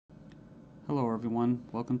Hello everyone,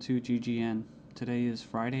 welcome to GGN. Today is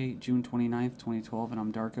Friday, June 29th, 2012, and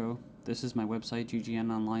I'm Darko. This is my website,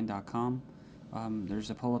 ggnonline.com. There's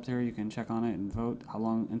a poll up there, you can check on it and vote how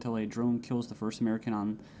long until a drone kills the first American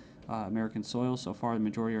on American soil. So far, the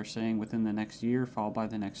majority are saying within the next year, followed by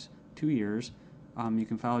the next 2 years. You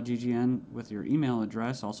can follow GGN with your email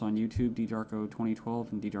address, also on YouTube,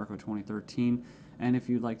 ddarko2012 and ddarko2013. And if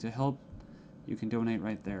you'd like to help, you can donate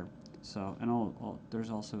right there. So, and there's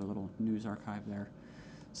also a little news archive there.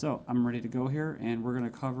 So, I'm ready to go here, and we're going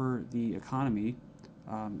to cover the economy.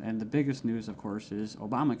 And the biggest news, of course, is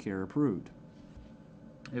Obamacare approved.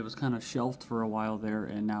 It was kind of shelved for a while there,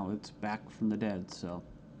 and now it's back from the dead. So,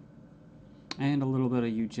 and a little bit of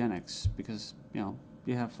eugenics, because you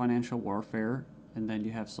have financial warfare, and then you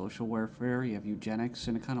have social warfare, you have eugenics,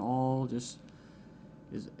 and it kind of all just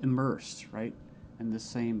is immersed, right, in the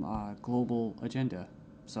same global agenda.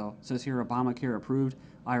 So it says here, Obamacare approved,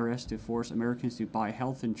 IRS to force Americans to buy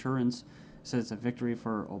health insurance. It says it's a victory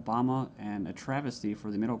for Obama and a travesty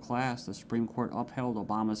for the middle class. The Supreme Court upheld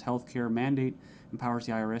Obama's health care mandate, empowers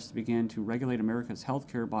the IRS to begin to regulate America's health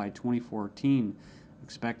care by 2014.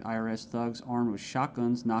 Expect IRS thugs armed with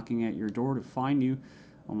shotguns knocking at your door to fine you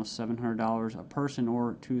almost $700 a person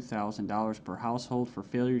or $2,000 per household for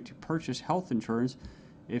failure to purchase health insurance.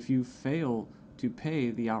 If you fail to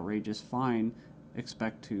pay the outrageous fine,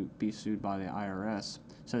 expect to be sued by the IRS.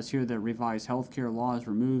 It says here that revised healthcare laws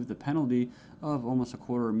remove the penalty of almost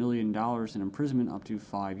 $250,000 in imprisonment up to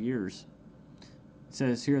 5 years. It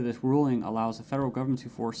says here this ruling allows the federal government to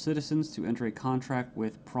force citizens to enter a contract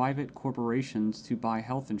with private corporations to buy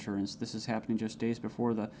health insurance. This is happening just days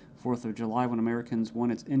before the 4th of July, when Americans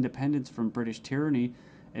won its independence from British tyranny,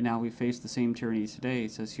 and now we face the same tyranny today.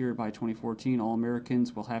 It says here by 2014, all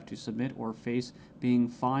Americans will have to submit or face being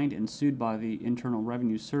fined and sued by the Internal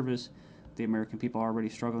Revenue Service. The American people are already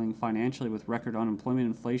struggling financially with record unemployment,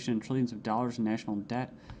 inflation, and trillions of dollars in national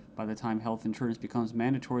debt. By the time health insurance becomes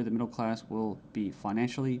mandatory, the middle class will be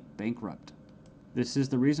financially bankrupt. This is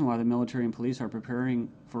the reason why the military and police are preparing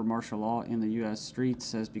for martial law in the U.S. streets,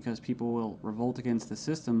 says because people will revolt against the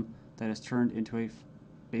system that has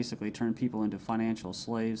basically turned people into financial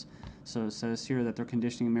slaves. So it says here that they're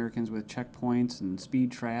conditioning Americans with checkpoints and speed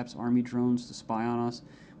traps, army drones to spy on us.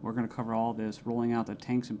 We're going to cover all this, rolling out the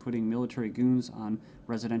tanks and putting military goons on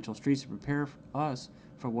residential streets to prepare us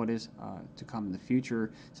for what is to come in the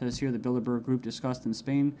future. It says here the Bilderberg Group discussed in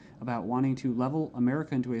Spain about wanting to level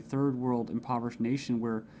America into a third world impoverished nation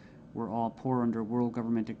where we're all poor under world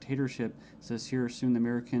government dictatorship. It says here soon the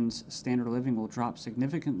Americans' standard of living will drop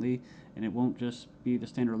significantly, and it won't just be the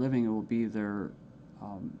standard of living, it will be their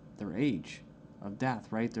age of death,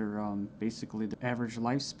 right? Their basically the average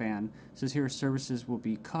lifespan. It says here services will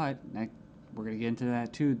be cut. We're going to get into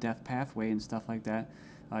that too, death pathway and stuff like that.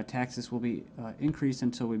 Taxes will be increased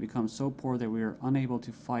until we become so poor that we are unable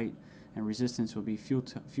to fight, and resistance will be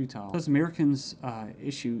futile. As Americans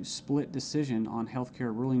issue split decision on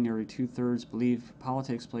healthcare ruling, nearly 2/3 believe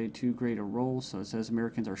politics played too great a role. So it says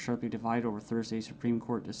Americans are sharply divided over Thursday's Supreme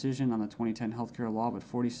Court decision on the 2010 healthcare law, with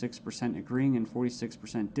 46% agreeing and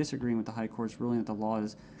 46% disagreeing with the High Court's ruling that the law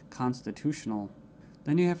is constitutional.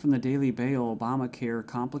 Then you have from the Daily Bail, Obamacare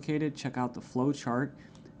complicated. Check out the flow chart.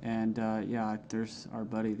 And yeah, there's our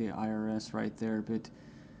buddy, the IRS, right there. But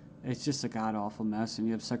it's just a god-awful mess. And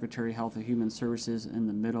you have Secretary of Health and Human Services in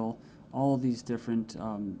the middle. All of these different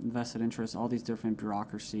vested interests, all these different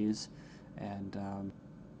bureaucracies. And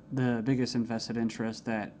the biggest invested interest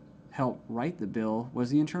that helped write the bill was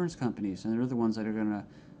the insurance companies. And they're the ones that are going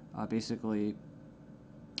to basically,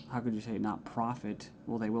 how could you say, not profit?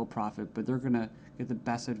 Well, they will profit, but they're going to get the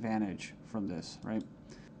best advantage from this, right?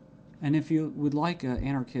 And if you would like an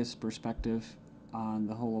anarchist perspective on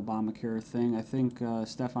the whole Obamacare thing, I think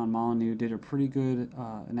Stefan Molyneux did a pretty good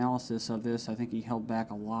analysis of this. I think he held back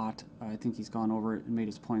a lot. I think he's gone over it and made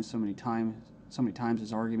his point so many times,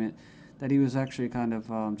 his argument, that he was actually kind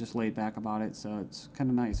of just laid back about it. So it's kind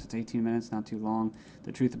of nice. It's 18 minutes, not too long.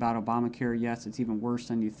 The truth about Obamacare, yes, it's even worse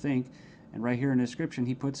than you think. And right here in the description,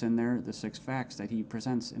 he puts in there the 6 facts that he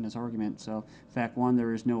presents in his argument. So fact 1,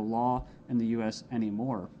 there is no law in the U.S.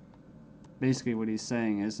 anymore. Basically what he's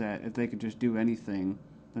saying is that if they could just do anything,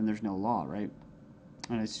 then there's no law, right?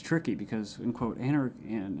 And it's tricky because, in quote, in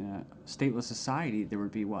a stateless society, there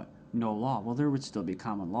would be what? No law. Well, there would still be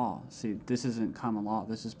common law. See, this isn't common law.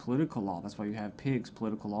 This is political law. That's why you have pigs,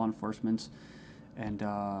 political law enforcements, and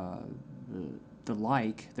the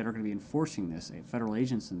like that are going to be enforcing this, federal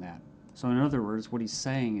agents and that. So in other words, what he's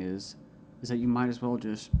saying is that you might as well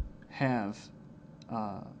just have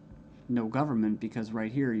no government, because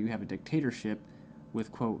right here you have a dictatorship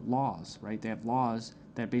with, quote, laws, right? They have laws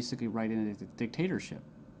that basically write in a dictatorship.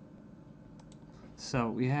 So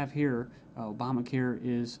we have here Obamacare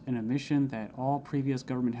is an admission that all previous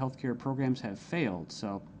government health care programs have failed.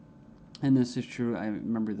 So, and this is true. I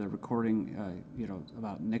remember the recording,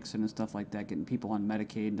 about Nixon and stuff like that, getting people on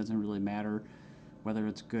Medicaid. Doesn't really matter whether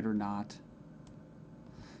it's good or not.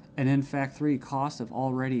 And in fact, costs have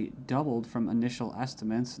already doubled from initial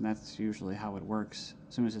estimates, and that's usually how it works.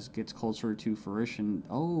 As soon as this gets closer to fruition,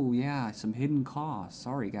 oh yeah, some hidden costs.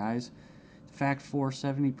 Sorry, guys. Fact 4,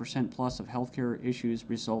 70% plus of healthcare issues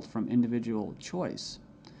result from individual choice.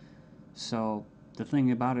 So the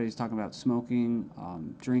thing about it, he's talking about smoking,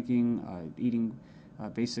 drinking, eating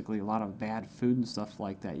basically a lot of bad food and stuff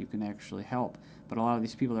like that. You can actually help. But a lot of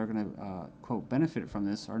these people that are going to, quote, benefit from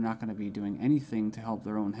this are not going to be doing anything to help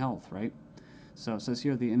their own health, right? So it says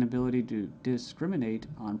here the inability to discriminate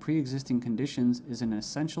on pre-existing conditions is an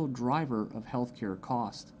essential driver of healthcare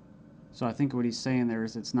cost. So I think what he's saying there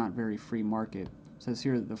is it's not very free market. It says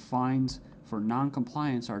here that the fines for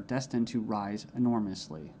non-compliance are destined to rise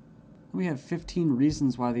enormously. We have 15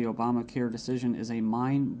 reasons why the Obamacare decision is a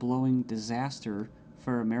mind-blowing disaster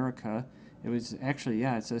for America. It was actually,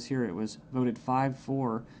 it says here it was voted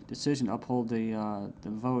 5-4 decision to uphold the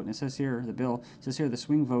vote. And it says here, the bill, it says here the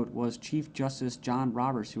swing vote was Chief Justice John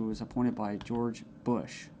Roberts, who was appointed by George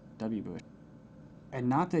Bush, W. Bush. And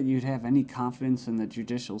not that you'd have any confidence in the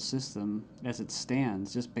judicial system as it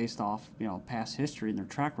stands, just based off past history and their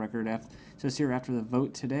track record. It says here, after the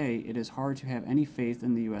vote today, it is hard to have any faith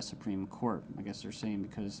in the U.S. Supreme Court. I guess they're saying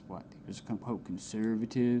because he was quote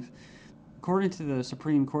conservative. According to the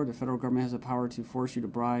Supreme Court, the federal government has the power to force you to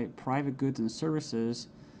buy private goods and services.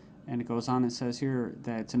 And it goes on and says here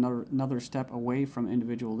that it's another step away from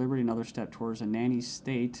individual liberty, another step towards a nanny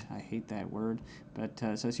state. I hate that word. But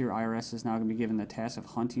it says here IRS is now going to be given the task of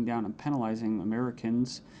hunting down and penalizing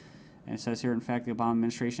Americans. And it says here, in fact, the Obama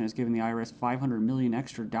administration has given the IRS $500 million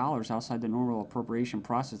extra outside the normal appropriation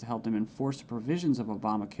process to help them enforce the provisions of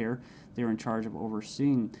Obamacare they're in charge of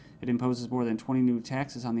overseeing. It imposes more than 20 new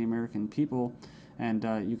taxes on the American people. And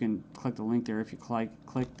you can click the link there. If you click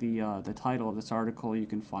the title of this article, you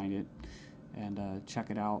can find it and check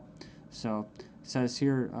it out. So it says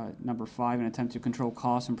here, number 5, an attempt to control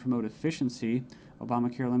costs and promote efficiency.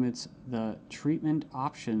 Obamacare limits the treatment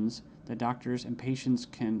options that doctors and patients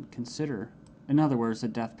can consider. In other words, the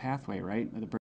death pathway, right?